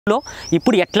లో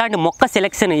ఇప్పుడు ఎట్లాంటి మొక్క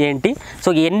సెలెక్షన్ ఏంటి, సో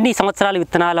ఎన్ని సంవత్సరాల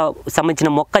విత్తనాల సంబంధించిన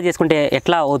మొక్క చేసుకుంటే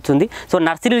ఎట్లా అవుతుంది, సో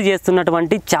నర్సరీలు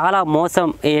చేస్తున్నటువంటి చాలా మోసం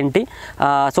ఏంటి,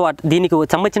 సో దీనికి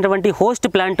సంబంధించినటువంటి హోస్ట్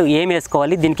ప్లాంట్ ఏం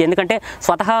వేసుకోవాలి, దీనికి ఎందుకంటే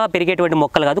స్వతహాగా పెరిగేటువంటి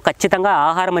మొక్కలు కాదు, ఖచ్చితంగా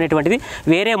ఆహారం అనేటువంటిది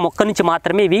వేరే మొక్క నుంచి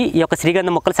మాత్రమే ఇవి ఈ యొక్క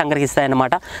శ్రీగంధం మొక్కలు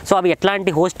సంగ్రహిస్తాయన్నమాట. సో అవి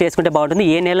ఎట్లాంటి హోస్ట్ వేసుకుంటే బాగుంటుంది,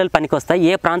 ఏ నేలలు పనికొస్తాయి,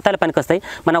 ఏ ప్రాంతాలు పనికొస్తాయి,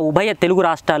 మన ఉభయ తెలుగు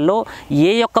రాష్ట్రాల్లో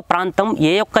ఏ యొక్క ప్రాంతం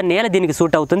ఏ యొక్క నేల దీనికి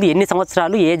సూట్ అవుతుంది, ఎన్ని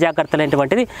సంవత్సరాలు, ఏ జాగ్రత్తలు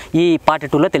అనేటువంటిది ఈ పార్ట్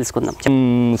 2లో తెలుసుకుందాం.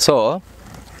 సో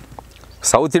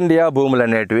సౌత్ ఇండియా భూములు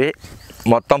అనేటివి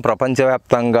మొత్తం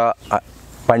ప్రపంచవ్యాప్తంగా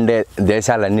పండే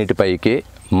దేశాలన్నిటిపైకి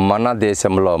మన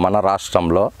దేశంలో మన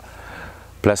రాష్ట్రంలో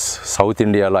ప్లస్ సౌత్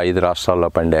ఇండియాలో 5 రాష్ట్రాల్లో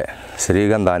పండే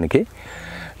శ్రీగంధానికి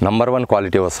నంబర్ 1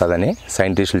 క్వాలిటీ వస్తుందని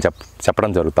సైంటిస్టులు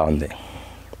చెప్పడం జరుగుతూ ఉంది.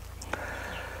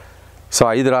 సో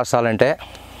 5 రాష్ట్రాలంటే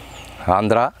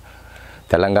ఆంధ్ర,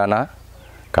 తెలంగాణ,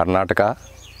 కర్ణాటక,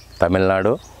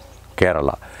 తమిళనాడు,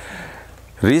 కేరళ.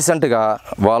 రీసెంట్గా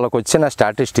వాళ్ళకు వచ్చిన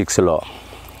స్టాటిస్టిక్స్లో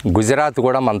గుజరాత్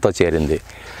కూడా మనతో చేరింది.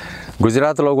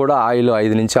 గుజరాత్లో కూడా ఆయిల్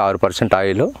 5 నుంచి 6%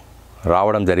 ఆయిల్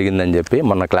రావడం జరిగిందని చెప్పి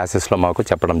మొన్న క్లాసెస్లో మాకు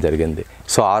చెప్పడం జరిగింది.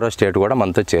 సో 6వ స్టేట్ కూడా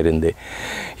మనతో చేరింది.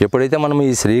 ఎప్పుడైతే మనం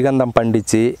ఈ శ్రీగంధం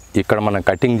పండించి ఇక్కడ మనం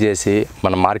కటింగ్ చేసి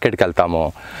మనం మార్కెట్కి వెళ్తామో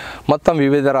మొత్తం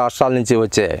వివిధ రాష్ట్రాల నుంచి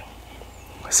వచ్చే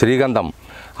శ్రీగంధం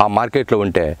ఆ మార్కెట్లో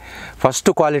ఉంటే ఫస్ట్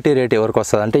క్వాలిటీ రేట్ ఎవరికి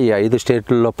వస్తుందంటే ఈ 5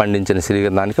 స్టేట్లలో పండించిన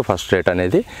శ్రీగంధానికి ఫస్ట్ రేట్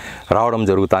అనేది రావడం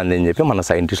జరుగుతుంది అని చెప్పి మన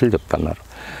సైంటిస్టులు చెప్తున్నారు.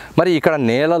 మరి ఇక్కడ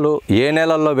నేలలు ఏ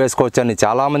నేలల్లో వేసుకోవచ్చని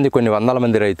చాలామంది కొన్ని వందల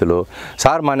మంది రైతులు,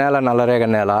 సార్ మా నేల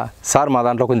నల్లరేగ నేల, సార్ మా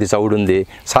దాంట్లో కొంచెం చౌడు ఉంది,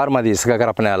 సార్ మాది ఇసుక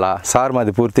గరప నేల, సార్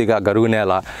మాది పూర్తిగా గరుగు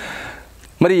నేల,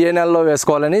 మరి ఏ నెలలో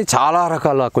వేసుకోవాలని చాలా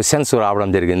రకాల క్వశ్చన్స్ రావడం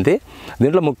జరిగింది.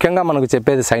 దీంట్లో ముఖ్యంగా మనకు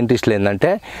చెప్పేది సైంటిస్టులు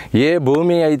ఏంటంటే ఏ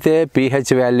భూమి అయితే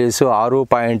pH వాల్యూస్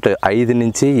 6.5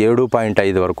 నుంచి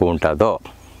 7.5 వరకు ఉంటుందో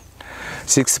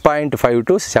 6.5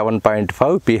 to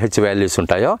 7.5 pH వాల్యూస్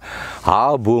ఉంటాయో ఆ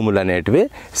భూములు అనేటివి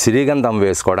శ్రీగంధం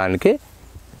వేసుకోవడానికి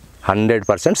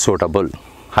 100% సూటబుల్,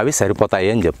 అవి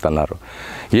సరిపోతాయి అని చెప్తున్నారు.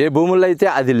 ఏ భూముల్లో అయితే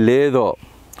అది లేదో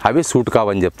అవి సూట్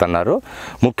కావని చెప్తున్నారు.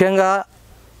 ముఖ్యంగా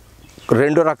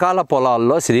 2 రకాల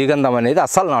పొలాల్లో శ్రీగంధం అనేది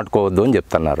అస్సలు నాటుకోవద్దు అని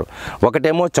చెప్తున్నారు.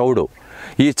 ఒకటేమో చౌడు,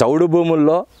 ఈ చౌడు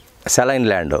భూముల్లో సెలైన్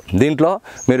ల్యాండ్, దీంట్లో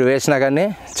మీరు వేసినా కానీ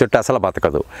చెట్టు అసలు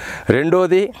బతకదు.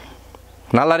 రెండోది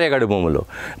నల్లరేగడి భూములు,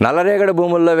 నల్లరేగడి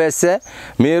భూముల్లో వేస్తే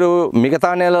మీరు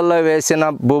మిగతా నేలల్లో వేసిన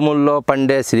భూముల్లో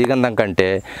పండే శ్రీగంధం కంటే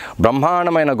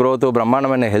బ్రహ్మాండమైన గ్రోత్,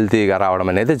 బ్రహ్మాండమైన హెల్తీగా రావడం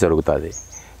అనేది జరుగుతుంది,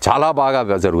 చాలా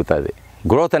బాగా జరుగుతుంది,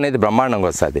 గ్రోత్ అనేది బ్రహ్మాండంగా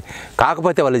వస్తుంది.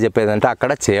 కాకపోతే వాళ్ళు చెప్పేదంటే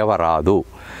అక్కడ చేవ రాదు.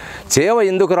 చేవ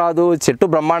ఎందుకు రాదు, చెట్టు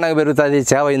బ్రహ్మాండంగా పెరుగుతుంది,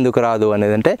 చేవ ఎందుకు రాదు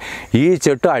అనేది అంటే ఈ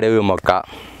చెట్టు అడవి మొక్క,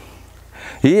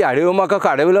 ఈ అడవి మొక్కకు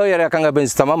అడవిలో ఏ రకంగా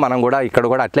పెంచుతామో మనం కూడా ఇక్కడ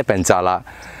కూడా అట్లే పెంచాలా.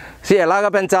 సో ఎలాగ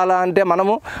పెంచాలా అంటే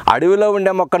మనము అడవిలో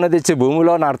ఉండే మొక్కను తెచ్చి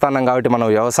భూమిలో నాటుతున్నాం కాబట్టి మనం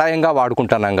వ్యవసాయంగా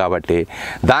వాడుకుంటున్నాం కాబట్టి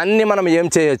దాన్ని మనం ఏం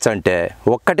చేయొచ్చు అంటే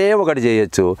ఒకటి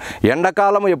చేయొచ్చు.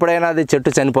 ఎండాకాలం ఎప్పుడైనా అది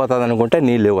చెట్టు చనిపోతుంది అనుకుంటే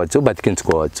నీళ్ళు ఇవ్వచ్చు,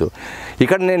 బతికించుకోవచ్చు.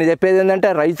 ఇక్కడ నేను చెప్పేది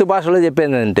ఏంటంటే రైతు భాషలో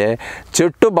చెప్పేది ఏంటంటే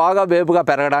చెట్టు బాగా వేపుగా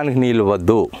పెరగడానికి నీళ్ళు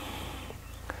ఇవ్వద్దు,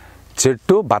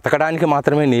 చెట్టు బతకడానికి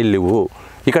మాత్రమే నీళ్ళు ఇవ్వు.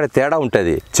 ఇక్కడ తేడా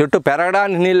ఉంటుంది. చెట్టు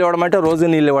పెరగడానికి నీళ్ళు ఇవ్వడం అంటే రోజు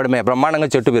నీళ్ళు ఇవ్వడమే, బ్రహ్మాండంగా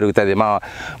చెట్టు పెరుగుతుంది,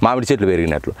 మామిడి చెట్లు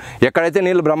పెరిగినట్లు. ఎక్కడైతే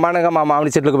నీళ్ళు బ్రహ్మాండంగా మా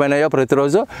మామిడి చెట్లకు పోయినాయో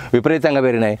ప్రతిరోజు విపరీతంగా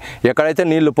పెరిగినాయి, ఎక్కడైతే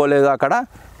నీళ్లు పోలేదో అక్కడ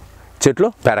చెట్లు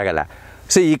పెరగలే.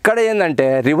 సో ఇక్కడ ఏంటంటే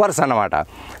రివర్స్ అన్నమాట.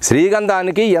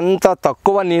 శ్రీగంధానికి ఎంత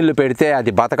తక్కువ నీళ్లు పెడితే,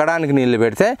 అది బతకడానికి నీళ్లు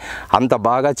పెడితే అంత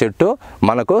బాగా చెట్టు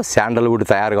మనకు శాండల్వుడ్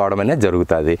తయారు కావడం అనేది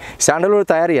జరుగుతుంది. శాండల్వుడ్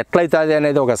తయారు ఎట్లయితుంది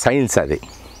అనేది ఒక సైన్స్. అది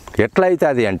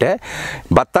ఎట్లయితుంది అంటే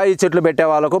బత్తాయి చెట్లు పెట్టే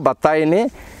వాళ్ళకు బత్తాయిని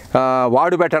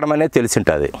వాడు పెట్టడం అనేది తెలిసి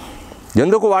ఉంటుంది.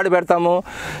 ఎందుకు వాడు పెడతాము,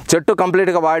 చెట్టు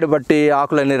కంప్లీట్గా వాడి బట్టి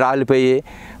ఆకులన్నీ రాలిపోయి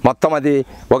మొత్తం అది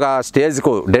ఒక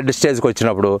స్టేజ్కు డెడ్ స్టేజ్కి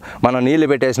వచ్చినప్పుడు మనం నీళ్ళు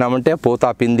పెట్టేసినామంటే పూత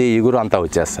పిండి ఇగురు అంతా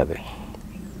వచ్చేస్తుంది.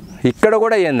 ఇక్కడ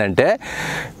కూడా ఏంటంటే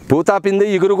పూత పిండి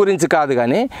ఇగురు గురించి కాదు,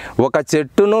 కానీ ఒక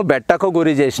చెట్టును బెట్టకు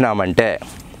గురి చేసినామంటే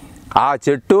ఆ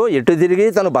చెట్టు ఎటు తిరిగి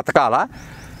తను బతకాలా,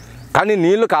 కానీ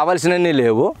నీళ్లు కావాల్సినవి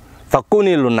లేవు, తక్కువ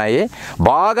నీళ్ళు ఉన్నాయి,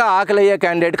 బాగా ఆకలి అయ్యే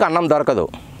క్యాండిడేట్కి అన్నం దొరకదు,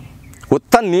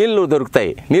 ఉత్త నీళ్ళు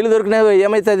దొరుకుతాయి. నీళ్ళు దొరికినవి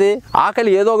ఏమవుతుంది,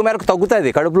 ఆకలి ఏదో ఒక మేరకు తగ్గుతుంది,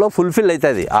 కడుపులో ఫుల్ఫిల్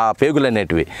అవుతుంది, ఆ పేగులు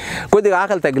అనేటివి కొద్దిగా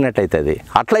ఆకలి తగ్గినట్టు అవుతుంది.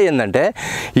 అట్లా ఏంటంటే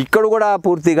ఇక్కడ కూడా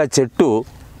పూర్తిగా చెట్టు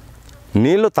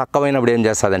నీళ్ళు తక్కువైనప్పుడు ఏం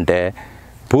చేస్తుందంటే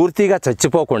పూర్తిగా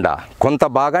చచ్చిపోకుండా కొంత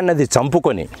భాగాన్ని అది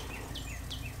చంపుకొని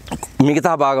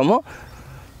మిగతా భాగము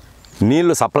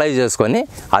నీళ్లు సప్లై చేసుకొని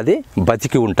అది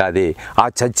బతికి ఉంటుంది. ఆ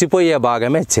చచ్చిపోయే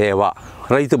భాగమే చేవ,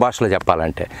 రైతు భాషలో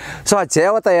చెప్పాలంటే. సో ఆ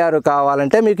చేవ తయారు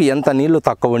కావాలంటే మీకు ఎంత నీళ్లు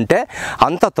తక్కువ ఉంటే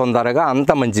అంత తొందరగా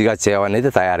అంత మంచిగా చేవ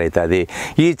అనేది తయారవుతుంది.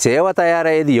 ఈ చేవ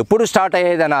తయారయ్యేది ఎప్పుడు స్టార్ట్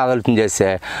అయ్యేది అని ఆలోచన చేస్తే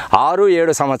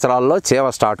 6-7 సంవత్సరాల్లో చేవ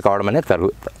స్టార్ట్ కావడం అనేది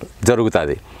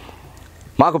జరుగుతుంది.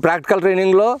 మాకు ప్రాక్టికల్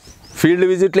ట్రైనింగ్లో ఫీల్డ్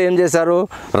విజిట్లో ఏం చేశారు,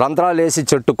 రంధ్రాలు వేసి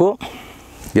చెట్టుకు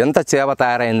ఎంత చేవ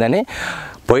తయారైందని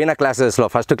పోయిన క్లాసెస్లో,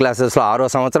 ఫస్ట్ క్లాసెస్లో 6వ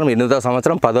సంవత్సరం, 8వ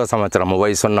సంవత్సరం, 10వ సంవత్సరం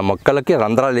వయసున్న మొక్కలకి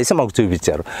రంధ్రాలు వేసి మాకు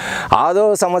చూపించారు.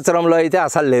 6వ సంవత్సరంలో అయితే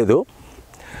అసలు లేదు.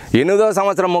 8వ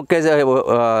సంవత్సరం మొక్కే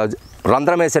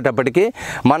రంధ్రం వేసేటప్పటికి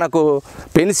మనకు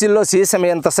పెన్సిల్లో సీసం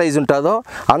ఎంత సైజు ఉంటుందో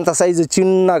అంత సైజు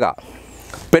చిన్నగా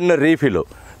పెన్ను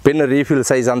రీఫిల్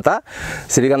సైజ్ అంతా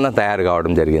శ్రీగంధం తయారు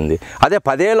కావడం జరిగింది. అదే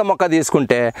 10 ఏళ్ళ మొక్క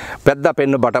తీసుకుంటే పెద్ద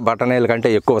పెన్ను బటనేల కంటే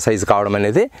ఎక్కువ సైజు కావడం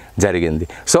అనేది జరిగింది.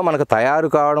 సో మనకు తయారు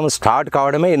కావడం స్టార్ట్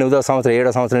కావడమే 8వ సంవత్సరం,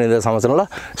 7వ సంవత్సరం, 8వ సంవత్సరంలో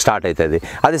స్టార్ట్ అవుతుంది.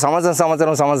 అది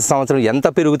సంవత్సరం ఎంత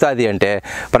పెరుగుతుంది అంటే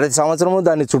ప్రతి సంవత్సరము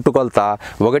దాని చుట్టుకొలత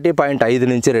 1.5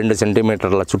 నుంచి 2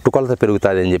 సెంటీమీటర్ల చుట్టుకొలత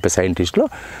పెరుగుతుంది అని చెప్పి సైంటిస్టులు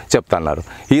చెప్తున్నారు.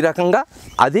 ఈ రకంగా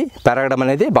అది పెరగడం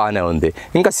అనేది బాగానే ఉంది.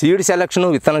 ఇంకా సీడ్ సెలక్షను,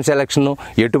 విత్తనం సెలక్షను,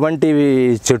 ఎటువంటి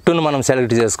చెట్టును మనం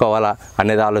సెలెక్ట్ చేసుకోవాలా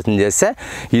అనేది ఆలోచన చేస్తే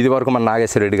ఇది వరకు మన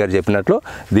నాగేశ్వరరెడ్డి గారు చెప్పినట్లు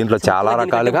దీంట్లో చాలా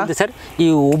రకాలుగా సార్ ఈ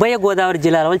ఉభయ గోదావరి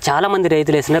జిల్లాలో చాలా మంది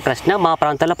రైతులు వేసిన ప్రశ్న మా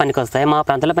ప్రాంతాల్లో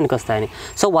పనికొస్తాయని.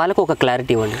 సో వాళ్ళకు ఒక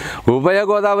క్లారిటీ ఇవ్వండి. ఉభయ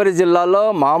గోదావరి జిల్లాలో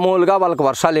మామూలుగా వాళ్ళకి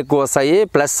వర్షాలు ఎక్కువ వస్తాయి,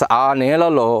 ప్లస్ ఆ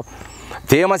నేలలో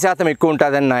తేమ శాతం ఎక్కువ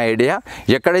ఉంటుందని నా ఐడియా.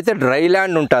 ఎక్కడైతే డ్రై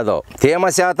ల్యాండ్ ఉంటుందో తేమ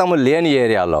శాతం లేని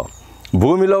ఏరియాలో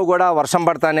భూమిలో కూడా వర్షం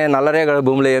పడతానే నల్లరేగడి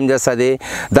భూమిలో ఏం చేస్తుంది,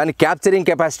 దాని క్యాప్చరింగ్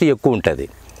కెపాసిటీ ఎక్కువ ఉంటుంది.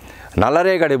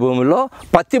 నల్లరేగడి భూమిలో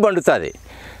పత్తి పండుతుంది,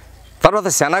 తర్వాత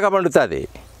శనగ పండుతుంది,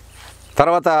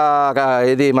 తర్వాత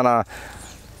ఇది మన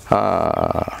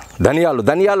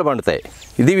ధనియాలు పండుతాయి.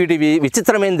 వీటి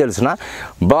విచిత్రం ఏం తెలుసిన,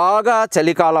 బాగా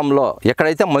చలికాలంలో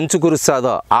ఎక్కడైతే మంచు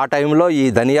కురుస్తుందో ఆ టైంలో ఈ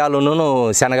ధనియాలను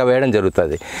శనగ వేయడం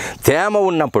జరుగుతుంది. తేమ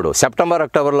ఉన్నప్పుడు సెప్టెంబర్,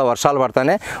 అక్టోబర్లో వర్షాలు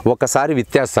పడతానే ఒక్కసారి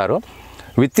విత్తేస్తారు.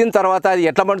 విత్తిన తర్వాత అది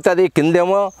ఎట్లా పండుతుంది,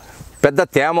 కిందేమో పెద్ద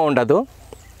తేమ ఉండదు,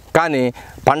 కానీ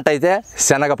పంట అయితే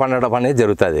శనగ పండడం అనేది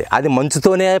జరుగుతుంది. అది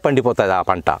మంచుతోనే పండిపోతుంది ఆ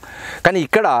పంట. కానీ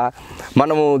ఇక్కడ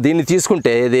మనము దీన్ని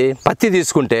తీసుకుంటే, ఇది పత్తి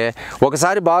తీసుకుంటే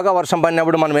ఒకసారి బాగా వర్షం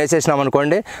పడినప్పుడు మనం వేసేసినాం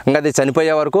అనుకోండి, ఇంకా అది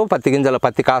చనిపోయే వరకు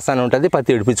పత్తి కాస్తానే ఉంటుంది,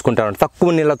 పత్తి ఇడిపించుకుంటా ఉంటుంది.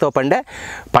 తక్కువ నీళ్ళతో పండే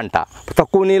పంట.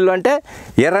 తక్కువ నీళ్ళు అంటే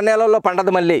ఎర్ర నేలల్లో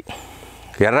పండదు. మళ్ళీ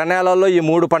ఎర్ర నేలల్లో ఈ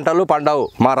 3 పంటలు పండవు.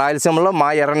 మా రాయలసీమలో మా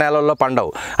ఎర్ర నేలల్లో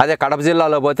పండవు. అదే కడప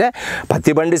జిల్లాలో పోతే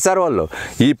పత్తి పండిస్తారు వాళ్ళు,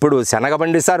 ఇప్పుడు శనగ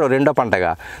పండిస్తారు 2వ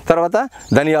పంటగా, తర్వాత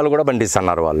ధనియాలు కూడా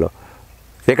పండిస్తున్నారు వాళ్ళు.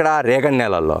 ఇక్కడ రేగడి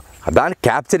నేలల్లో దాని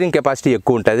క్యాప్చరింగ్ కెపాసిటీ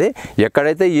ఎక్కువ ఉంటుంది.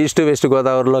 ఎక్కడైతే ఈస్ట్ వెస్ట్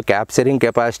గోదావరిలో క్యాప్చరింగ్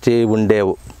కెపాసిటీ ఉండే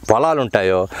పొలాలు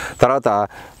ఉంటాయో, తర్వాత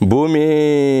భూమి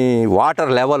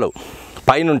వాటర్ లెవెల్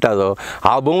పైన ఉంటుందో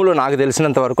ఆ భూములు నాకు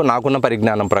తెలిసినంత వరకు, నాకున్న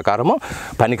పరిజ్ఞానం ప్రకారము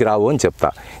పనికిరావు అని చెప్తా.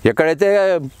 ఎక్కడైతే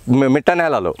మిట్ట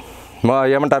నేలలు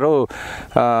ఏమంటారు,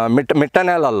 మిట్ట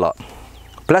నేలల్లో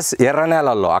ప్లస్ ఎర్ర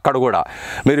నేలల్లో అక్కడ కూడా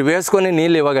మీరు వేసుకొని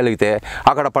నీళ్ళు ఇవ్వగలిగితే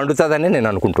అక్కడ పండుతుందని నేను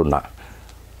అనుకుంటున్నా.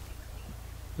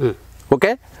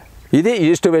 ఓకే, ఇది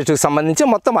ఈస్ట్ వెస్ట్కి సంబంధించి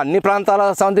మొత్తం అన్ని ప్రాంతాల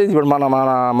సంబంధించి. ఇప్పుడు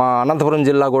మా అనంతపురం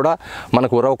జిల్లా కూడా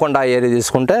మనకు ఉరవకొండ ఏరియా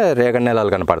తీసుకుంటే రేగడి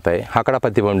నేలలు కనపడతాయి, అక్కడ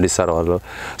పత్తి పండిస్తారు వాళ్ళు.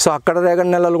 సో అక్కడ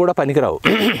రేగడి నేలలు కూడా పనికిరావు.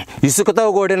 ఇసుకతో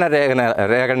కూడిన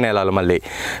రేగడి నేలలు మళ్ళీ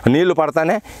నీళ్లు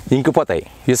పడతానే ఇంకిపోతాయి.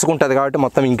 ఇసుక ఉంటుంది కాబట్టి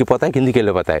మొత్తం ఇంకిపోతాయి, కిందికి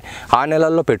వెళ్ళిపోతాయి. ఆ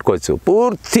నెలల్లో పెట్టుకోవచ్చు.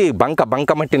 పూర్తి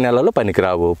బంకమట్టి నేలలు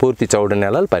పనికిరావు, పూర్తి చౌడు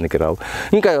నేలలు పనికిరావు.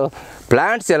 ఇంకా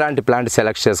ప్లాంట్స్, ఎలాంటి ప్లాంట్స్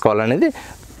సెలెక్ట్ చేసుకోవాలనేది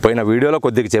పోయిన వీడియోలో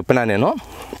కొద్దిగా చెప్పినా నేను.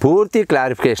 పూర్తి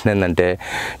క్లారిఫికేషన్ ఏంటంటే,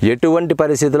 ఎటువంటి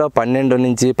పరిస్థితిలో 12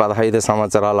 నుంచి 15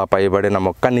 సంవత్సరాల పైబడిన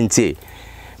మొక్క నుంచి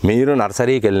మీరు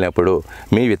నర్సరీకి వెళ్ళినప్పుడు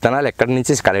మీ విత్తనాలు ఎక్కడి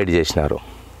నుంచి కలెక్ట్ చేసినారు,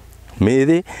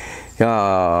 మీది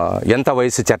ఎంత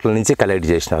వయసు చెట్ల నుంచి కలెక్ట్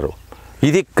చేసినారు,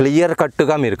 ఇది క్లియర్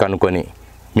కట్గా మీరు కనుక్కొని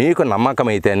మీకు నమ్మకం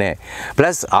అయితేనే,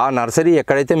 ప్లస్ ఆ నర్సరీ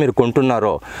ఎక్కడైతే మీరు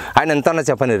కొంటున్నారో ఆయన ఎంతన్నా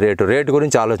చెప్పని రేటు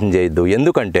గురించి ఆలోచన చేయొద్దు.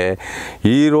 ఎందుకంటే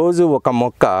ఈరోజు ఒక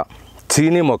మొక్క,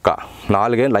 చీనీ మొక్క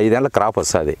 4-5 ఏళ్ళ క్రాప్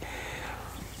వస్తుంది.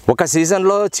 ఒక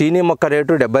సీజన్లో చీనీ మొక్క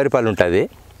రేటు 70 రూపాయలు ఉంటుంది,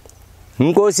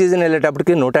 ఇంకో సీజన్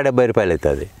వెళ్ళేటప్పటికి 170 రూపాయలు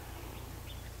అవుతుంది.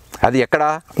 అది ఎక్కడ,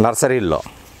 నర్సరీల్లో.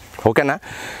 ఓకేనా?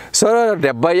 సో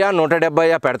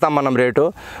 70-170 పెడతాం మనం రేటు.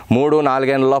 3-4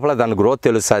 ఏళ్ళ లోపల దాని గ్రోత్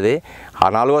తెలుస్తుంది. ఆ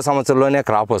 4వ సంవత్సరంలోనే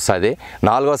క్రాప్ వస్తుంది.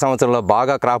 4వ సంవత్సరంలో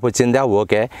బాగా క్రాప్ వచ్చిందా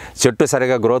ఓకే, చెట్టు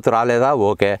సరిగా గ్రోత్ రాలేదా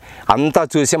ఓకే, అంతా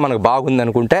చూసి మనకు బాగుంది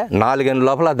అనుకుంటే 4 ఏళ్ళ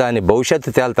లోపల దాని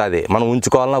భవిష్యత్తు తేలుతుంది. మనం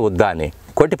ఉంచుకోవాలన్నా వద్దా అని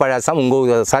కొట్టి పడేస్తాం,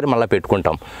 ఇంకొకసారి మళ్ళీ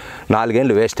పెట్టుకుంటాం. 4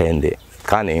 ఏళ్ళు వేస్ట్ అయింది.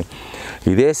 కానీ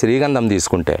ఇదే శ్రీగంధం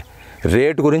తీసుకుంటే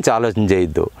రేటు గురించి ఆలోచన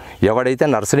చేయొద్దు. ఎవడైతే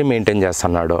నర్సరీ మెయింటైన్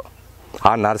చేస్తున్నాడో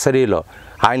ఆ నర్సరీలో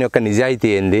ఆయన యొక్క నిజాయితీ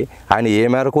ఏంది, ఆయన ఏ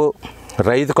మేరకు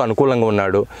రైతుకు అనుకూలంగా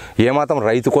ఉన్నాడు, ఏమాత్రం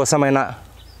రైతు కోసమైనా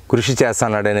కృషి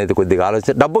చేస్తున్నాడు అనేది కొద్దిగా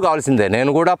ఆలోచన. డబ్బు కావాల్సిందే,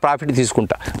 నేను కూడా ప్రాఫిట్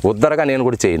తీసుకుంటా, ఉద్దరగా నేను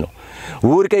కూడా చేయను.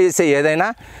 ఊరికే చేసే ఏదైనా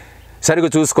సరిగ్గా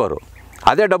చూసుకోరు.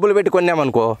 అదే డబ్బులు పెట్టి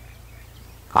కొన్నామనుకో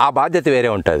ఆ బాధ్యత వేరే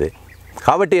ఉంటుంది.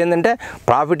 కాబట్టి ఏంటంటే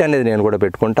ప్రాఫిట్ అనేది నేను కూడా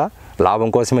పెట్టుకుంటా, లాభం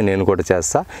కోసమే నేను కూడా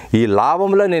చేస్తా. ఈ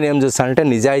లాభంలో నేను ఏం చూస్తానంటే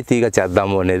నిజాయితీగా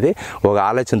చేద్దాము అనేది ఒక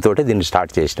ఆలోచనతో దీన్ని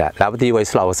స్టార్ట్ చేసిన. లేకపోతే ఈ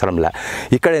వయసులో అవసరంలే.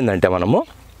 ఇక్కడ ఏంటంటే మనము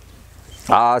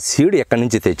ఆ సీడ్ ఎక్కడి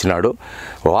నుంచి తెచ్చినాడు,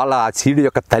 వాళ్ళ ఆ సీడ్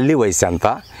యొక్క తల్లి వయసు ఎంత,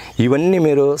 ఇవన్నీ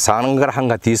మీరు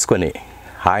సంగ్రహంగా తీసుకొని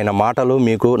ఆయన మాటలు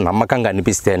మీకు నమ్మకంగా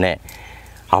అనిపిస్తేనే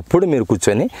అప్పుడు మీరు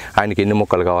కూర్చొని ఆయనకి ఎన్ని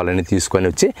మొక్కలు కావాలని తీసుకొని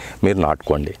వచ్చి మీరు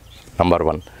నాటుకోండి. నంబర్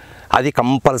 1 అది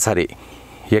కంపల్సరీ.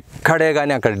 ఎక్కడే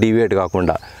కానీ అక్కడ డివియేట్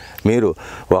కాకుండా మీరు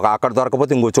అక్కడ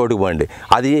దొరకపోతే ఇంకో చోటుకు పోండి.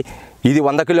 ఇది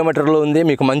 100 కిలోమీటర్లు ఉంది,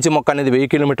 మీకు మంచి మొక్క అనేది 1000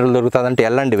 కిలోమీటర్లు దొరుకుతుందంటే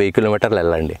వెళ్ళండి, 1000 కిలోమీటర్లు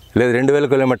వెళ్ళండి, లేదు 2000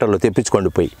 కిలోమీటర్లు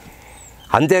తెప్పించుకోండి పోయి.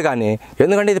 అంతేగాని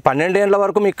ఎందుకంటే ఇది 12 ఏళ్ళ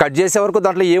వరకు మీకు కట్ చేసే వరకు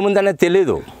దాంట్లో ఏముందనేది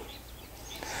తెలీదు.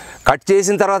 కట్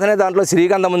చేసిన తర్వాతనే దాంట్లో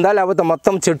శ్రీగంధం ఉందా లేకపోతే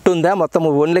మొత్తం చెట్టు ఉందా, మొత్తం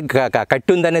ఓన్లీ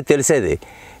కట్టి ఉందనేది తెలిసేది.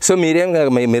 సో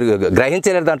మీరు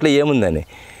గ్రహించలేరు దాంట్లో ఏముందని.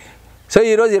 సో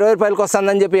ఈరోజు 20 రూపాయలకి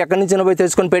వస్తుందని చెప్పి ఎక్కడి నుంచి పోయి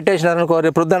తెచ్చుకొని పెట్టేసినారనుకో,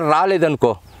 రేపు పొద్దున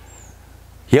రాలేదనుకో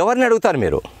ఎవరిని అడుగుతారు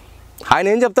మీరు? ఆయన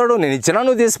ఏం చెప్తాడు, నేను ఇచ్చినా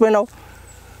నువ్వు తీసుకుపోయినావు.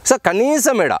 సో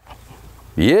కనీసం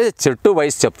ఏ చెట్టు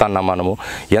వయసు చెప్తున్నాం, మనము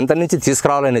ఎంత నుంచి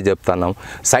తీసుకురావాలని చెప్తున్నాం.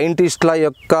 సైంటిస్టుల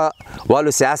యొక్క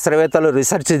వాళ్ళు శాస్త్రవేత్తలు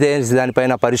రీసెర్చ్ చేసి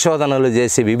దానిపైన పరిశోధనలు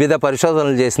చేసి వివిధ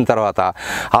పరిశోధనలు చేసిన తర్వాత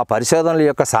ఆ పరిశోధనల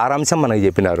యొక్క సారాంశం మనకు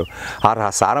చెప్పినారు. ఆ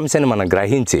సారాంశాన్ని మనం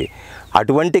గ్రహించి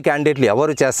అటువంటి క్యాండిడేట్లు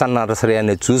ఎవరు చేస్తున్నారు సరే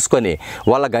అని చూసుకొని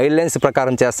వాళ్ళ గైడ్లైన్స్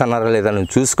ప్రకారం చేస్తున్నారా లేదని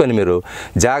చూసుకొని మీరు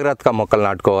జాగ్రత్తగా మొక్కలు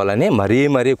నాటుకోవాలని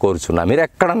మరీ కోరుచున్నా. మీరు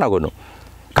ఎక్కడన్నా కొను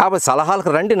కాబట్టి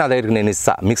సలహాలకు రండి, నా దగ్గరికి నేను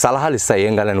ఇస్తా, మీకు సలహాలు ఇస్తా,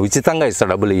 ఏం కాదని ఉచితంగా ఇస్తా,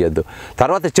 డబ్బులు ఇవ్వద్దు.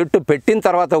 తర్వాత చెట్టు పెట్టిన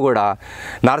తర్వాత కూడా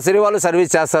నర్సరీ వాళ్ళు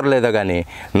సర్వీస్ చేస్తారు లేదో కానీ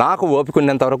నాకు ఓపిక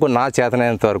ఉన్నంత వరకు, నా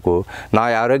చేతనైనంత వరకు, నా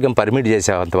ఆరోగ్యం పర్మిట్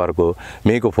చేసేంత వరకు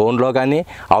మీకు ఫోన్లో కానీ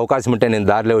అవకాశం ఉంటే నేను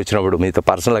దారిలో వచ్చినప్పుడు మీతో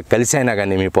పర్సనల్గా కలిసి అయినా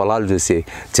కానీ మీ పొలాలు చూసి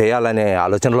చేయాలనే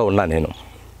ఆలోచనలో ఉన్నా నేను.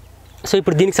 సో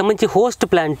ఇప్పుడు దీనికి సంబంధించి హోస్ట్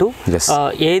ప్లాంట్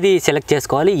ఏది సెలెక్ట్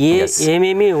చేసుకోవాలి,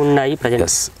 ఏమేమి ఉన్నాయి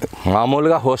ప్రజెంట్?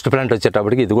 మామూలుగా హోస్ట్ ప్లాంట్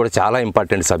వచ్చేటప్పటికి ఇది కూడా చాలా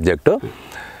ఇంపార్టెంట్ సబ్జెక్టు.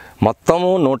 మొత్తము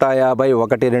 150,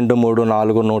 1, 2, 3,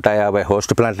 4, 150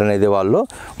 హోస్ట్ ప్లాంట్ అనేది వాళ్ళు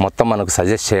మొత్తం మనకు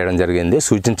సజెస్ట్ చేయడం జరిగింది,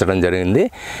 సూచించడం జరిగింది.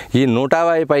 ఈ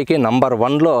 150 పైకి నంబర్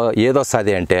 1లో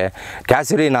ఏదొస్తుంది అంటే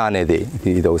క్యాసిరీనా అనేది,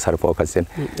 ఇది ఒకసారి ఫోకస్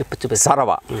చేయండి,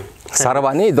 సరవ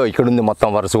అని ఇదో ఇక్కడ ఉంది మొత్తం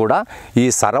వరుస కూడా. ఈ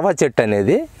సరవ చెట్టు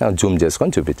అనేది జూమ్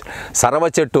చేసుకొని చూపించు. సరవ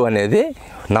చెట్టు అనేది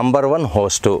నంబర్ 1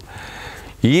 హోస్టు.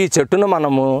 ఈ చెట్టును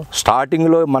మనము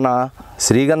స్టార్టింగ్లో మన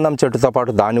శ్రీగంధం చెట్టుతో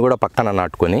పాటు దాన్ని కూడా పక్కన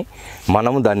నాటుకొని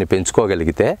మనము దాన్ని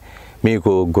పెంచుకోగలిగితే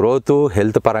మీకు గ్రోత్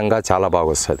హెల్త్ పరంగా చాలా బాగా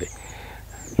వస్తుంది.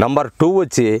 నంబర్ 2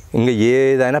 వచ్చి ఇంకా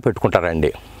ఏదైనా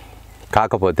పెట్టుకుంటారండి.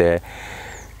 కాకపోతే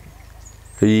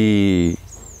ఈ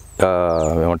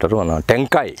ఏమంటారు మన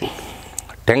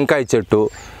టెంకాయ చెట్టు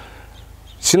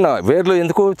చిన్న వేర్లు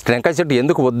ఎందుకు, టెంకాయ చెట్టు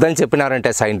ఎందుకు వద్దని చెప్పినారంటే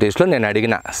సైంటిస్టులు నేను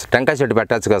అడిగిన, టెంకాయ చెట్టు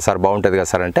పెట్టచ్చు కదా సార్, బాగుంటుంది కదా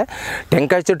సార్ అంటే,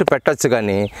 టెంకాయ చెట్టు పెట్టచ్చు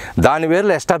కానీ దాని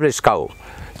వేర్లు ఎస్టాబ్లిష్ కావు.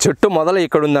 చెట్టు మొదలు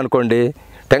ఇక్కడ ఉందనుకోండి,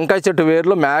 టెంకాయ చెట్టు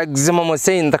వేర్లు మ్యాక్సిమం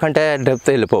వస్తే ఇంతకంటే డెప్త్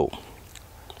వెళ్ళిపోవు.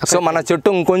 సో మన చెట్టు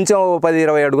ఇంకొంచెం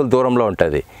 10-20 అడుగుల దూరంలో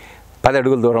ఉంటుంది, 10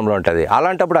 అడుగుల దూరంలో ఉంటుంది.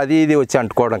 అలాంటప్పుడు అది ఇది వచ్చి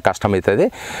అంటుకోవడం కష్టమవుతుంది.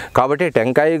 కాబట్టి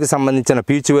టెంకాయకి సంబంధించిన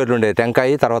పీచు వేర్లు ఉండే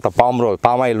టెంకాయ, తర్వాత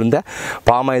పామాయిల్ ఉందా,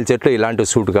 పామాయిల్ చెట్లు ఇలాంటివి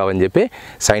సూట్ కావని చెప్పి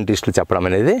సైంటిస్టులు చెప్పడం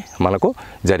అనేది మనకు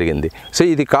జరిగింది. సో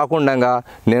ఇది కాకుండా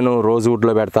నేను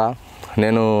రోజ్వుడ్లో పెడతా,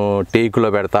 నేను టేకులో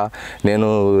పెడతా, నేను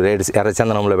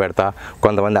ఎర్రచందనంలో పెడతా,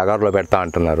 కొంతమంది అగారులో పెడతా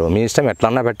అంటున్నారు. మీ ఇష్టం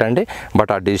ఎట్లన్నా పెట్టండి,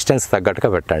 బట్ ఆ డిస్టెన్స్ తగ్గట్టుగా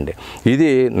పెట్టండి.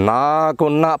 ఇది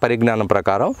నాకున్న పరిజ్ఞానం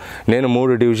ప్రకారం నేను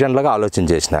 3 డివిజన్లుగా ఆలోచన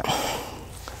చేసిన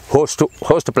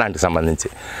హోస్ట్ ప్లాంట్కి సంబంధించి.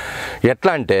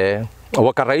 ఎట్లా అంటే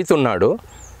ఒక రైతు ఉన్నాడు,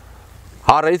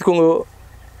 ఆ రైతుకు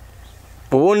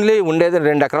ఓన్లీ ఉండేది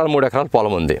 2 ఎకరాలు 3 ఎకరాల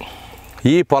పొలం ఉంది.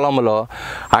 ఈ పొలంలో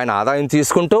ఆయన ఆదాయం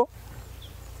తీసుకుంటూ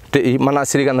మన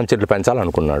శ్రీగంధం చెట్లు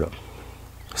పెంచాలనుకున్నాడు.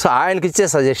 సో ఆయనకి ఇచ్చే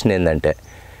సజెషన్ ఏంటంటే,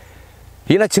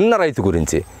 ఈయన చిన్న రైతు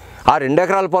గురించి, ఆ 2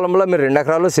 ఎకరాల పొలంలో మీరు 2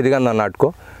 ఎకరాలు శ్రీగంధం నాటుకో,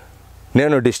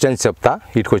 నేను డిస్టెన్స్ చెప్తా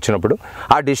ఇటుకు వచ్చినప్పుడు.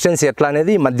 ఆ డిస్టెన్స్ ఎట్లా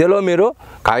అనేది మధ్యలో మీరు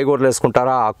కాయగూరలు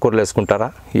వేసుకుంటారా, ఆకుకూరలు వేసుకుంటారా,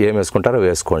 ఏం వేసుకుంటారో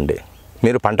వేసుకోండి,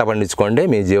 మీరు పంట పండించుకోండి,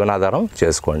 మీ జీవనాధారం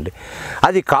చేసుకోండి.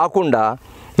 అది కాకుండా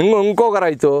ఇంకొక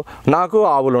రైతు నాకు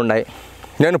ఆవులు ఉన్నాయి,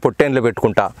 నేను పొట్టేన్లు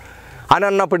పెట్టుకుంటా అని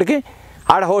అన్నప్పటికీ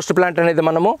ఆడ హోస్ట్ ప్లాంట్ అనేది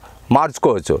మనము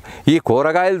మార్చుకోవచ్చు. ఈ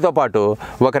కూరగాయలతో పాటు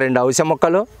ఒక 2 ఔషధ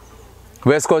మొక్కలు,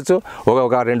 వేసుకోవచ్చు.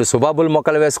 ఒక 2 సుబాబుల్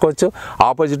మొక్కలు వేసుకోవచ్చు.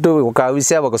 ఆపోజిట్ ఒక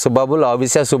అవిసె ఒక సుబాబుల్,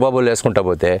 అవిసె సుబాబుల్ వేసుకుంటా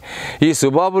పోతే ఈ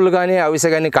సుబాబులు కానీ అవిసె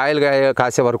కానీ కాయలు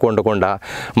కాసే వరకు ఉండకుండా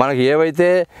మనకి ఏవైతే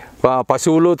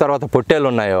పశువులు తర్వాత పొట్టేలు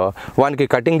ఉన్నాయో వానికి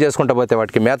కటింగ్ చేసుకుంటా పోతే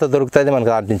వాటికి మేత దొరుకుతుంది, మనకు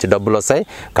దాని నుంచి డబ్బులు వస్తాయి,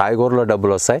 కాయగూరలో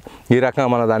డబ్బులు వస్తాయి. ఈ రకంగా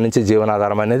మనం దాని నుంచి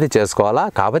జీవనాధారం అనేది చేసుకోవాలా.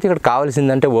 కాబట్టి ఇక్కడ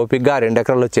కావాల్సిందంటే ఓపికగా 2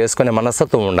 ఎకరాల్లో చేసుకునే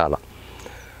మనస్తత్వం ఉండాలి.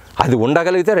 అది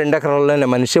ఉండగలిగితే 2 ఎకరాల్లోనే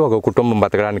మనిషి ఒక కుటుంబం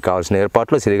బతకడానికి కావాల్సిన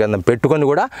ఏర్పాట్లు శ్రీగంధం పెట్టుకొని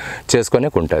కూడా చేసుకొని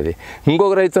ఉంటుంది.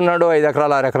 ఇంకొక రైతు ఉన్నాడు 5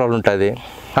 ఎకరాలు 6 ఎకరాలు ఉంటుంది,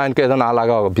 ఆయనకి ఏదో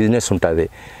నాలాగా ఒక బిజినెస్ ఉంటుంది,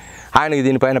 ఆయనకి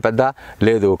దీనిపైన పెద్ద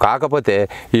లేదు. కాకపోతే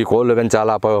ఈ కోళ్ళు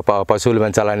పెంచాలా పశువులు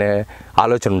పెంచాలనే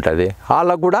ఆలోచన ఉంటుంది.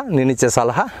 వాళ్ళకు కూడా నేను ఇచ్చే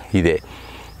సలహా ఇదే.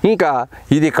 ఇంకా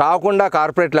ఇది కాకుండా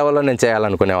కార్పొరేట్ లెవెల్లో నేను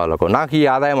చేయాలనుకునే వాళ్ళకు నాకు ఈ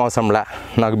ఆదాయం అవసరంలే,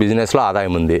 నాకు బిజినెస్లో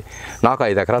ఆదాయం ఉంది, నాకు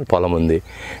 5 ఎకరాల పొలం ఉంది,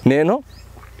 నేను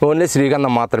ఓన్లీ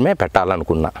శ్రీగంధం మాత్రమే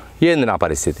పెట్టాలనుకున్నా, ఏంది నా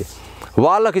పరిస్థితి?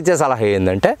 వాళ్ళకి ఇచ్చే సలహా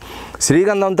ఏంటంటే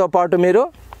శ్రీగంధంతో పాటు మీరు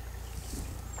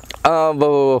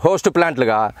హోస్ట్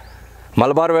ప్లాంట్లుగా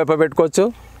మలబార్ వేప పెట్టుకోవచ్చు.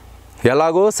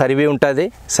 ఎలాగో సర్వీ ఉంటుంది,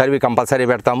 సర్వీ కంపల్సరీ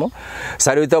పెడతాము.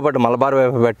 సర్వీతో పాటు మలబార్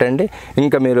వేప పెట్టండి.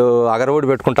 ఇంకా మీరు అగరవుడ్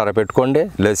పెట్టుకుంటారా పెట్టుకోండి,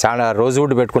 లేదు చాలా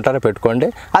రోజువుడ్ పెట్టుకుంటారా పెట్టుకోండి,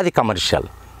 అది కమర్షియల్.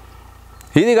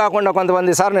 ఇది కాకుండా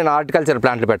కొంతమంది సార్ నేను హార్టికల్చర్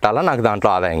ప్లాంట్లు పెట్టాలా, నాకు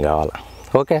దాంట్లో ఆదాయం కావాలా,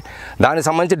 ఓకే, దానికి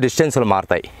సంబంధించి డిస్టెన్స్లు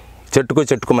మారుతాయి,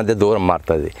 చెట్టుకు మధ్య దూరం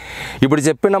మారుతుంది. ఇప్పుడు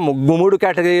చెప్పిన 3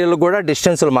 కేటగిరీలు కూడా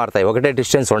డిస్టెన్స్లు మారుతాయి, ఒకటే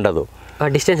డిస్టెన్స్ ఉండదు.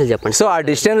 డిస్టెన్స్ చెప్పండి. సో ఆ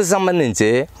డిస్టెన్స్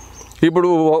సంబంధించి ఇప్పుడు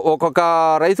ఒక్కొక్క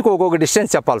రైతుకు ఒక్కొక్క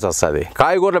డిస్టెన్స్ చెప్పాల్సి వస్తుంది.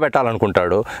 కాయగూరలు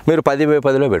పెట్టాలనుకుంటాడు, మీరు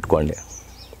 10x10లో పెట్టుకోండి.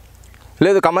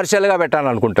 లేదు కమర్షియల్గా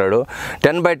పెట్టాలనుకుంటాడు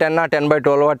 10x10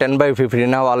 10x12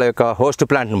 10x15 వాళ్ళ యొక్క హోస్ట్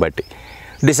ప్లాంట్ని బట్టి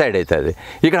డిసైడ్ అవుతుంది.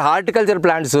 ఇక్కడ హార్టికల్చర్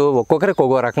ప్లాంట్స్ ఒక్కొక్కరికి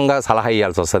ఒక్కొక్క రకంగా సలహా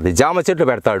ఇవ్వాల్సి వస్తుంది. జామ చెట్లు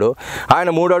పెడతాడు, ఆయన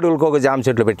 3 అడుగులకు ఒక జామ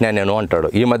చెట్లు పెట్టినా నేను అంటాడు.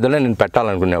 ఈ మధ్యలో నేను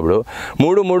పెట్టాలనుకునేప్పుడు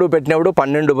 3 పెట్టినప్పుడు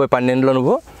 12x12లో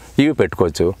నువ్వు ఇవి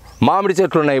పెట్టుకోవచ్చు. మామిడి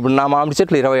చెట్లు ఉన్నాయి, ఇప్పుడు నా మామిడి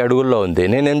చెట్లు 20 అడుగుల్లో ఉంది.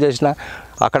 నేనేం చేసిన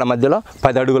అక్కడ మధ్యలో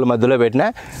 10 అడుగుల మధ్యలో పెట్టినా,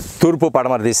 తూర్పు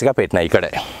పడమర దిశగా పెట్టినా,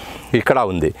 ఇక్కడ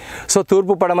ఉంది. సో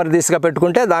తూర్పు పడమర దిశగా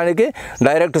పెట్టుకుంటే దానికి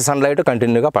డైరెక్ట్ సన్లైట్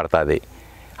కంటిన్యూగా పడుతుంది,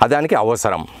 దానికి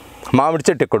అవసరం. మామిడి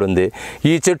చెట్టు ఇక్కడ ఉంది,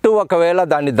 ఈ చెట్టు ఒకవేళ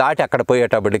దాన్ని దాటి అక్కడ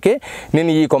పోయేటప్పటికి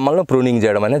నేను ఈ కొమ్మలను ప్రూనింగ్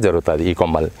చేయడం అనేది జరుగుతుంది, ఈ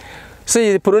కొమ్మల్ని. సో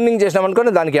ఇది ప్రూనింగ్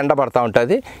చేసినామనుకోండి దానికి ఎండ పడుతూ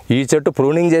ఉంటుంది. ఈ చెట్టు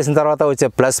ప్రూనింగ్ చేసిన తర్వాత వచ్చే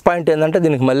ప్లస్ పాయింట్ ఏంటంటే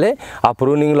దీనికి మళ్ళీ ఆ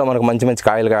ప్రూనింగ్లో మనకు మంచి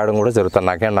కాయలు కాయడం కూడా జరుగుతుంది,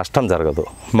 నాకేం నష్టం జరగదు.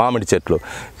 మామిడి చెట్లు,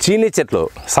 చీనీ చెట్లు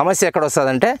సమస్య ఎక్కడ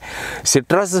వస్తుందంటే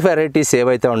సిట్రస్ వెరైటీస్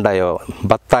ఏవైతే ఉంటాయో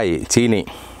బత్తాయి, చీనీ,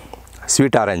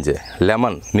 స్వీట్ ఆరెంజ్,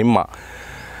 లెమన్, నిమ్మ,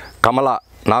 కమల,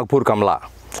 నాగ్పూర్ కమల,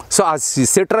 సో ఆ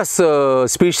సిట్రస్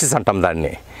స్పీషీస్ అంటాం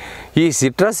దాన్ని. ఈ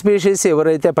సిట్రస్ స్పీషీస్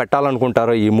ఎవరైతే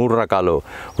పెట్టాలనుకుంటారో ఈ 3 రకాలు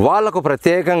వాళ్ళకు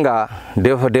ప్రత్యేకంగా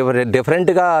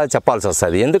డిఫరెంట్గా చెప్పాల్సి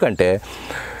వస్తుంది. ఎందుకంటే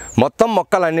మొత్తం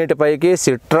మొక్కలన్నిటిపైకి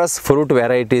సిట్రస్ ఫ్రూట్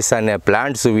వెరైటీస్ అనే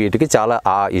ప్లాంట్స్ వీటికి చాలా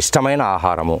ఇష్టమైన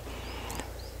ఆహారము.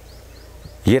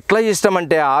 ఎట్లా ఇష్టం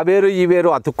అంటే ఆ వేరు ఈ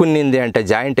వేరు అతుక్కునింది అంటే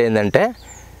జాయింట్ ఏంటంటే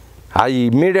అది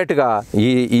ఇమ్మీడియట్గా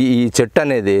ఈ చెట్టు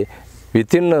అనేది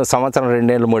వితిన్ సంవత్సరం 2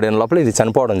 ఏళ్ళు 3 ఏళ్ళ లోపల ఇది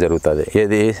చనిపోవడం జరుగుతుంది.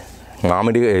 ఏది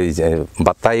మామిడి,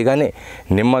 బత్తాయి కానీ,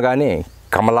 నిమ్మ కానీ,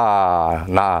 కమల,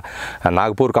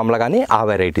 నాగపూర్ కమల కానీ ఆ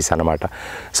వెరైటీస్ అన్నమాట.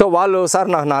 సో వాళ్ళు సార్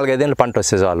నాకు 4-5 ఏళ్ళు పంట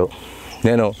వస్తే చాలు,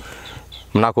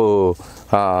 నాకు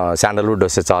శాండల్వుడ్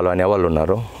వస్తే చాలు అనే వాళ్ళు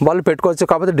ఉన్నారు. వాళ్ళు పెట్టుకోవచ్చు,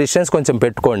 కాకపోతే డిస్టెన్స్ కొంచెం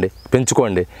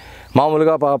పెంచుకోండి.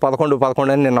 మామూలుగా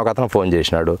 11 అని నేను ఒక అతను ఫోన్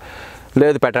చేసినాడు,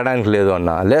 లేదు పెట్టడానికి లేదు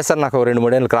అన్న. లేదు సార్ నాకు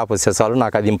 2-3 ఏళ్ళు క్రాప్ వచ్చే చాలు,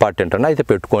 నాకు అది ఇంపార్టెంట్ అన్న, అయితే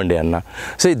పెట్టుకోండి అన్న.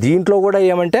 సో దీంట్లో కూడా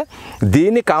ఏమంటే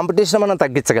దీన్ని కాంపిటీషన్ మనం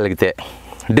తగ్గించగలిగితే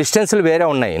డిస్టెన్స్లు వేరే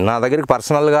ఉన్నాయి. నా దగ్గరికి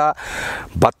పర్సనల్గా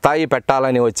బత్తాయి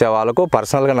పెట్టాలని వచ్చే వాళ్ళకు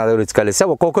పర్సనల్గా నా దగ్గర వచ్చి కలిస్తే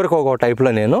ఒక్కొక్కరికి ఒక్కొక్క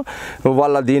టైప్లో నేను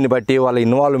వాళ్ళ దీన్ని బట్టి వాళ్ళ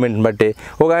ఇన్వాల్వ్మెంట్ని బట్టి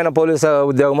ఒక ఆయన పోలీసు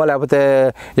ఉద్యోగమో లేకపోతే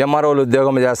ఎంఆర్ఓలు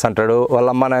ఉద్యోగం చేస్తుంటాడు, వాళ్ళ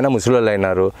అమ్మ నాయన ముసలోళ్ళు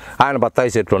అయినారు, ఆయన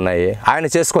బత్తాయి చెట్లు ఉన్నాయి, ఆయన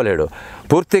చేసుకోలేడు.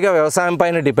 పూర్తిగా వ్యవసాయం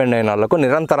పైన డిపెండ్ అయిన వాళ్ళకు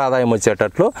నిరంతర ఆదాయం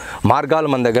వచ్చేటట్లు మార్గాలు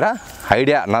మన దగ్గర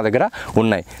నా దగ్గర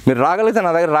ఉన్నాయి. మీరు రాగలిగితే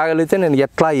నా దగ్గర రాగలిగితే నేను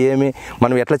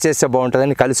మనం ఎట్లా చేస్తే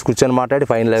బాగుంటుందని కలిసి కూర్చొని మాట్లాడి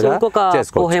ఫైనల్గా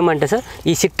చేసుకోవచ్చు. ఏమంటే సార్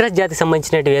ఈ సిట్రస్ జాతికి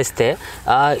సంబంధించినవి వేస్తే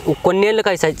కొన్నేళ్ళకి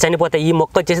చనిపోతాయి, ఈ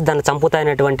మొక్క వచ్చేసి దాన్ని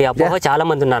చంపుతాయనేటువంటి అపోహ చాలా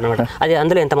మంది ఉన్నారు అనమాట. అది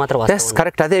అందులో ఎంత మాత్రం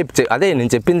కరెక్ట్. అదే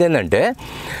నేను చెప్పింది ఏంటంటే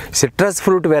సిట్రస్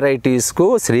ఫ్రూట్ వెరైటీస్కు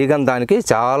శ్రీగంధానికి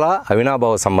చాలా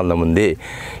అవినాభావ సంబంధం ఉంది.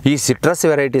 ఈ సిట్రస్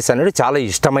వెరైటీస్ అనేది చాలా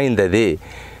ఇష్టమైంది. అది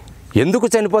ఎందుకు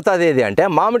చనిపోతుంది ఏది అంటే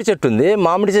మామిడి చెట్టు ఉంది,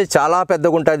 మామిడి చెట్టు చాలా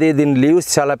పెద్దగా ఉంటుంది, దీని లీవ్స్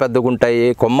చాలా పెద్దగా ఉంటాయి,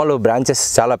 కొమ్మలు బ్రాంచెస్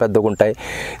చాలా పెద్దగా ఉంటాయి.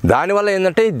 దానివల్ల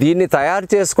ఏంటంటే దీన్ని తయారు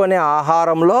చేసుకునే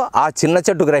ఆహారంలో ఆ చిన్న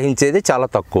చెట్టు గ్రహించేది చాలా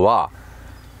తక్కువ.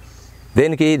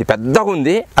 దేనికి ఇది పెద్దగా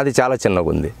ఉంది, అది చాలా చిన్నగా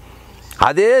ఉంది.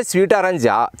 అదే స్వీట్ ఆరెంజ్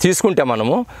తీసుకుంటే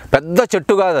మనము పెద్ద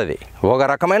చెట్టు కాదు, అది ఒక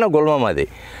రకమైన గుల్మం అది.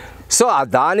 సో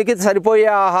దానికి సరిపోయే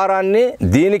ఆహారాన్ని,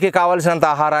 దీనికి కావాల్సినంత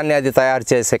ఆహారాన్ని అది తయారు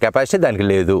చేసే కెపాసిటీ దానికి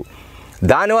లేదు.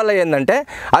 దానివల్ల ఏంటంటే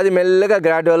అది మెల్లగా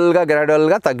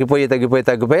గ్రాడ్యువల్గా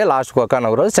తగ్గిపోయి లాస్ట్కి ఒక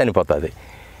రోజు చనిపోతుంది.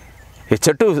 ఈ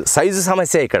చెట్టు సైజు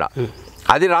సమస్య ఇక్కడ.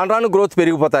 అది రాను గ్రోత్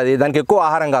పెరిగిపోతుంది, దానికి ఎక్కువ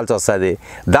ఆహారం కావాల్సి వస్తుంది.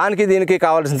 దానికి దీనికి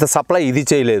కావాల్సినంత సప్లై ఇది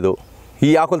చేయలేదు, ఈ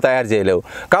ఆకులు తయారు చేయలేవు.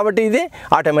 కాబట్టి ఇది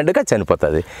ఆటోమేటిక్గా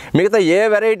చనిపోతుంది. మిగతా ఏ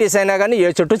వెరైటీస్ అయినా కానీ ఏ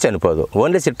చెట్టు చనిపోదు,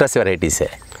 ఓన్లీ సిట్రస్ వెరైటీసే.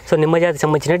 సో నిమ్మజాతికి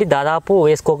సంబంధించినవి దాదాపు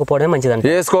వేసుకోకపోవడం మంచిది.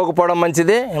 వేసుకోకపోవడం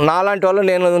మంచిది. నాలాంటి వాళ్ళు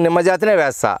నేను నిమ్మజాతినే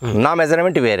వేస్తా, నా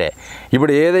మెజర్మెంట్ వేరే.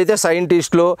 ఇప్పుడు ఏదైతే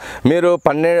సైంటిస్టులు మీరు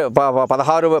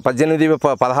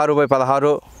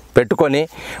 16/16 పెట్టుకొని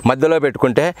మధ్యలో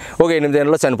పెట్టుకుంటే ఒక 8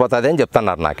 ఏళ్ళలో చనిపోతుంది అని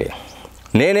చెప్తున్నారు నాకు.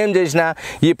 నేనేం చేసిన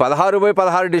ఈ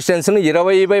 16/16 డిస్టెన్స్ను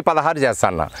 20/16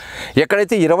 చేస్తాను.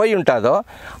 ఎక్కడైతే 20 ఉంటుందో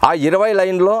ఆ 20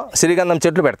 లైన్లో శ్రీగంధం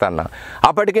చెట్లు పెడతాను.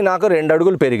 అప్పటికి నాకు 2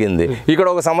 అడుగులు పెరిగింది. ఇక్కడ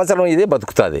ఒక సంవత్సరం ఇది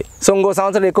బతుకుతుంది. సో ఇంకో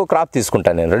సంవత్సరం ఎక్కువ క్రాప్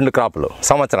తీసుకుంటాను నేను, 2 క్రాపులు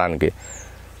సంవత్సరానికి.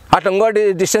 అట్లా ఇంకోటి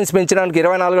డిస్టెన్స్ పెంచడానికి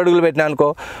 24 అడుగులు పెట్టినా అనుకో,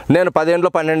 నేను 10 ఏళ్ళు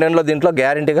 12 ఏళ్ళు దీంట్లో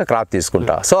గ్యారంటీగా క్రాప్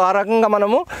తీసుకుంటా. సో ఆ రకంగా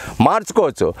మనము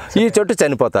మార్చుకోవచ్చు. ఈ చెట్టు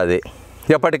చనిపోతుంది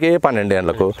ఎప్పటికీ 12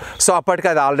 ఏళ్ళకు. సో అప్పటికి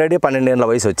అది ఆల్రెడీ 12 ఏళ్ళ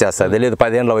వయసు వచ్చేస్తుంది, లేదు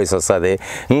 10 ఏళ్ళ వయసు వస్తుంది.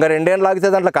 ఇంకా 2 ఏళ్ళు ఆగితే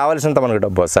దాంట్లో కావాల్సినంత మనకు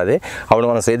డబ్బు వస్తుంది. అప్పుడు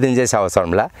మనం సేద్యం చేసే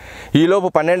అవసరంలా. ఈలోపు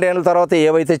 12 ఏళ్ళ తర్వాత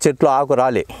ఏవైతే చెట్లు ఆకు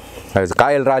రాలి,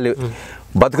 కాయలు రాలి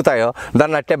బతుకుతాయో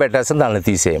దాన్ని అట్టే పెట్టేస్తాం, దాన్ని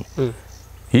తీసేయం.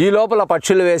 ఈ లోపల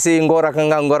పక్షులు వేసి ఇంకో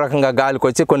రకంగా గాలికి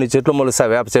వచ్చి కొన్ని చెట్లు మొలుస్తాయి,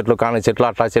 వేప చెట్లు, కాన చెట్లు,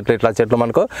 ఇట్లా చెట్లు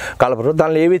మనకు కలపరు.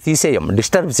 దానిలో ఏవి తీసేయం,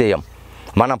 డిస్టర్బ్ చేయం.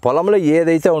 మన పొలంలో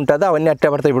ఏదైతే ఉంటుందో అవన్నీ అట్టే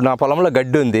పడతాయి. ఇప్పుడు నా పొలంలో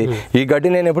గడ్డి ఉంది, ఈ గడ్డి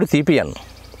నేను ఎప్పుడు తీపియను.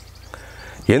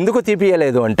 ఎందుకు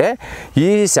తీపియలేదు అంటే ఈ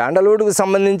శాండల్వుడ్కి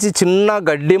సంబంధించి చిన్న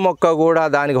గడ్డి మొక్క కూడా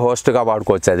దానికి హోస్ట్గా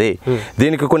వాడుకోవచ్చు. అది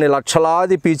దీనికి కొన్ని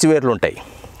లక్షలాది పీచు వేర్లు ఉంటాయి.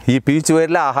 ఈ పీచు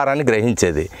వేర్లే ఆహారాన్ని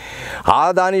గ్రహించేది.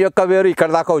 దాని యొక్క వేరు ఇక్కడ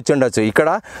దాకా వచ్చి ఉండొచ్చు. ఇక్కడ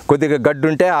కొద్దిగా గడ్డి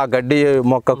ఉంటే ఆ గడ్డి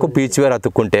మొక్కకు పీచు వేరు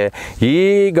అతుక్కుంటే ఈ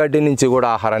గడ్డి నుంచి కూడా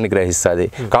ఆహారాన్ని గ్రహిస్తుంది.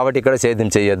 కాబట్టి ఇక్కడ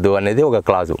సేద్యం చేయొద్దు అనేది ఒక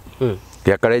క్లాజు.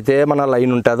 ఎక్కడైతే మన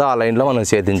లైన్ ఉంటుందో ఆ లైన్లో మనం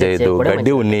సేద్యం చేయొద్దు,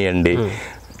 గడ్డి ఉన్నీయండి.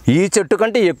 ఈ చెట్టు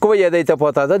కంటే ఎక్కువ ఏదైతే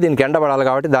పోతుందో దీనికి ఎండబడాలి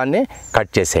కాబట్టి దాన్ని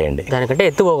కట్ చేసేయండి. దానికంటే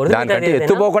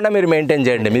ఎత్తుపోకుండా మీరు మెయింటైన్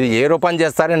చేయండి. మీరు ఏ రూపం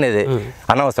చేస్తారనేది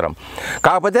అనవసరం.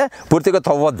 కాకపోతే పూర్తిగా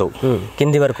తవ్వద్దు,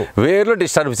 కింది వరకు వేర్లు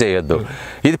డిస్టర్బ్ చేయొద్దు.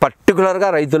 ఇది పర్టికులర్గా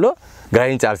రైతులు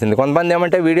గ్రహించాల్సింది. కొంతమంది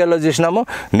ఏమంటే వీడియోలో చూసినాము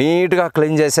నీట్గా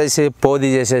క్లీన్ చేసేసి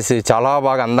పోది చేసేసి చాలా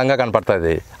బాగా అందంగా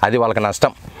కనపడుతుంది, అది వాళ్ళకి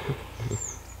నష్టం.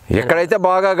 ఎక్కడైతే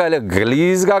బాగా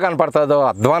గలీజ్గా కనపడుతుందో,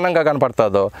 అధ్వానంగా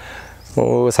కనపడుతుందో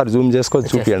ఒకసారి జూమ్ చేసుకొని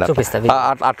చూపించండి.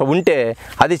 అట్లా ఉంటే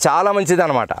అది చాలా మంచిది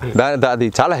అనమాట. అది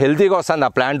చాలా హెల్తీగా వస్తుంది.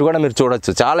 ఆ ప్లాంట్ కూడా మీరు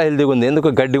చూడొచ్చు, చాలా హెల్తీగా ఉంది.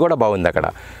 ఎందుకు గడ్డి కూడా బాగుంది అక్కడ.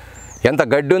 ఎంత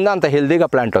గడ్డి ఉందో అంత హెల్తీగా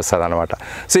ప్లాంట్ వస్తుంది అనమాట.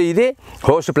 సో ఇది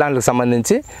హోస్ట్ ప్లాంట్లకు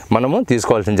సంబంధించి మనము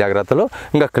తీసుకోవాల్సిన జాగ్రత్తలు.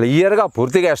 ఇంకా క్లియర్గా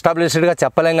పూర్తిగా ఎస్టాబ్లిష్డ్గా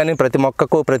చెప్పలేం, కానీ ప్రతి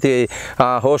మొక్కకు ప్రతి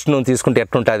హోస్ట్ను తీసుకుంటే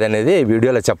ఎట్లుంటుంది అనేది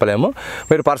వీడియోలో చెప్పలేము.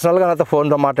 మీరు పర్సనల్గా నాతో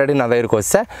ఫోన్లో మాట్లాడి నా దగ్గరికి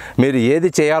వస్తే మీరు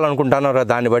ఏది చేయాలనుకుంటున్నారో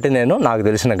దాన్ని బట్టి నేను నాకు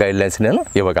తెలిసిన గైడ్లైన్స్ నేను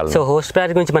ఇవ్వగలను. సో హోస్ట్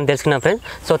ప్లాంట్ గురించి మనం తెలుసుకున్నాం ఫ్రెండ్స్.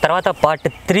 సో తర్వాత పార్ట్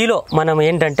 3లో మనం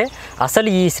ఏంటంటే అసలు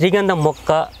ఈ శ్రీగంధం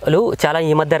మొక్కలు చాలా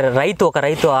ఈ మధ్య ఒక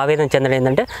రైతు ఆవేదన చెందడం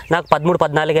ఏంటంటే నాకు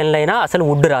 13-14 ఏళ్ళైనా అసలు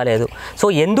వుడ్ రాలేదు. సో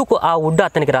ఎందుకు ఆ వుడ్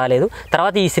అతనికి రాలేదు,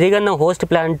 తర్వాత ఈ శ్రీగంధం హోస్ట్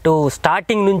ప్లాంట్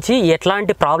స్టార్టింగ్ నుంచి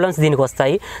ఎట్లాంటి ప్రాబ్లమ్స్ దీనికి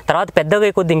వస్తాయి, తర్వాత పెద్దగా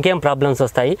కొద్ది ఇంకేం ప్రాబ్లమ్స్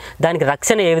వస్తాయి, దానికి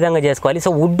రక్షణ ఏ విధంగా చేసుకోవాలి,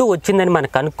 సో వుడ్ వచ్చిందని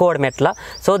మనకు కనుక్కోవడం ఎట్లా,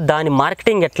 సో దాని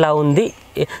మార్కెటింగ్ ఎట్లా ఉంది,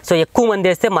 సో ఎక్కువ మంది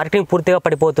వేస్తే మార్కెటింగ్ పూర్తిగా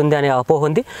పడిపోతుంది అనే అపోహ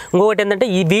ఉంది. ఇంకొకటి ఏంటంటే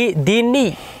దీన్ని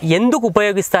ఎందుకు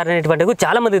ఉపయోగిస్తారనేటువంటిది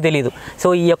చాలామందికి తెలియదు. సో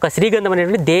ఈ యొక్క శ్రీగంధం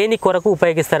అనేటువంటి దేని కొరకు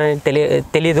ఉపయోగిస్తారని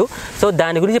తెలియదు. సో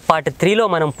దాని గురించి పార్ట్ 3లో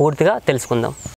మనం పూర్తిగా తెలుసుకుందాం.